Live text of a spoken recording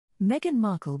Meghan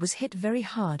Markle was hit very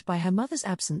hard by her mother's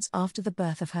absence after the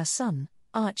birth of her son,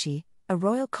 Archie, a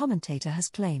royal commentator has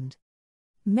claimed.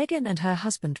 Meghan and her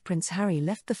husband Prince Harry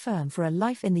left the firm for a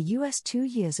life in the US 2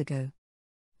 years ago.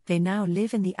 They now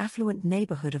live in the affluent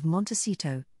neighborhood of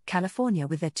Montecito, California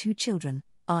with their 2 children,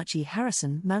 Archie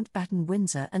Harrison Mountbatten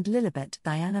Windsor and Lilibet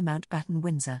Diana Mountbatten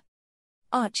Windsor.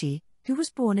 Archie, who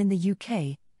was born in the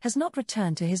UK, has not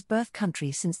returned to his birth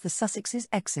country since the Sussexes'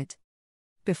 exit.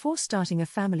 Before starting a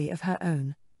family of her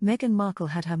own, Meghan Markle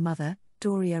had her mother,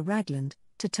 Doria Ragland,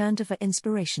 to turn to for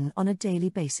inspiration on a daily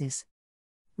basis.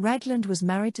 Ragland was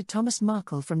married to Thomas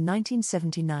Markle from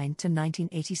 1979 to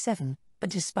 1987, but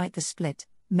despite the split,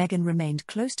 Meghan remained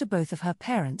close to both of her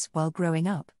parents while growing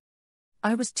up.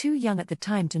 "I was too young at the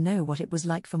time to know what it was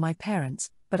like for my parents,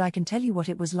 but I can tell you what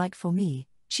it was like for me,"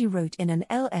 she wrote in an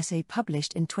essay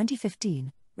published in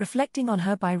 2015, reflecting on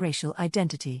her biracial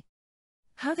identity.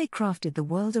 "How they crafted the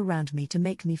world around me to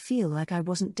make me feel like I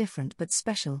wasn't different but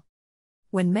special."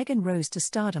 When Meghan rose to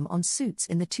stardom on Suits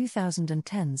in the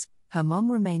 2010s, her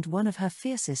mom remained one of her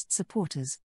fiercest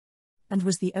supporters, and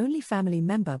was the only family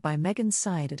member by Meghan's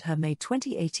side at her May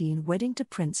 2018 wedding to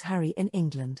Prince Harry in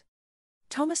England.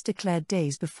 Thomas declared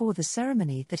days before the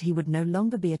ceremony that he would no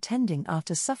longer be attending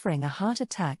after suffering a heart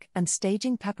attack and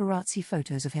staging paparazzi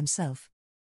photos of himself.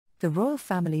 The royal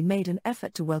family made an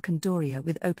effort to welcome Doria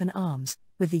with open arms,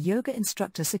 with the yoga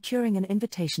instructor securing an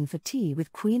invitation for tea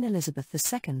with Queen Elizabeth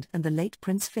II and the late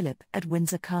Prince Philip at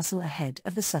Windsor Castle ahead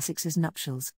of the Sussexes'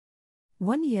 nuptials.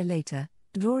 1 year later,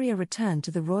 Doria returned to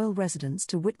the royal residence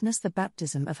to witness the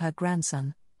baptism of her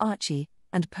grandson, Archie,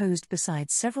 and posed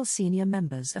beside several senior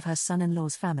members of her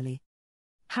son-in-law's family.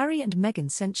 Harry and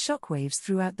Meghan sent shockwaves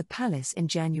throughout the palace in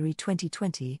January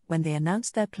 2020 when they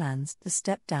announced their plans to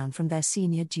step down from their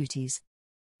senior duties.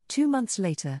 2 months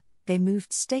later, they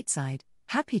moved stateside,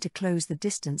 happy to close the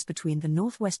distance between the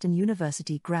Northwestern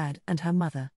University grad and her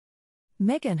mother.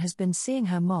 Meghan has been seeing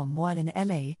her mom while in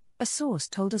LA, a source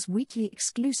told Us Weekly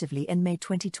exclusively in May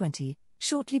 2020,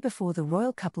 shortly before the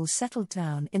royal couple settled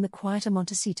down in the quieter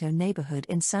Montecito neighborhood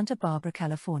in Santa Barbara,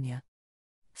 California.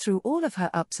 Through all of her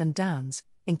ups and downs,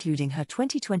 including her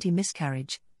 2020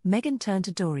 miscarriage, Meghan turned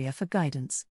to Doria for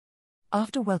guidance.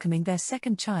 After welcoming their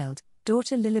second child,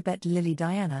 daughter Lilibet Lily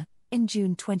Diana, in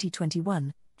June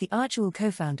 2021, the Archie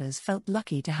co-founders felt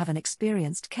lucky to have an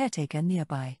experienced caretaker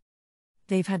nearby.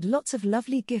 They've had lots of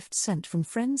lovely gifts sent from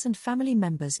friends and family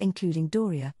members including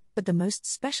Doria, but the most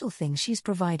special thing she's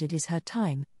provided is her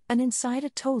time, an insider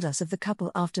told us of the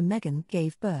couple after Meghan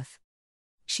gave birth.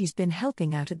 "She's been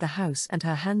helping out at the house and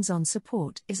her hands-on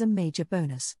support is a major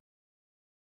bonus.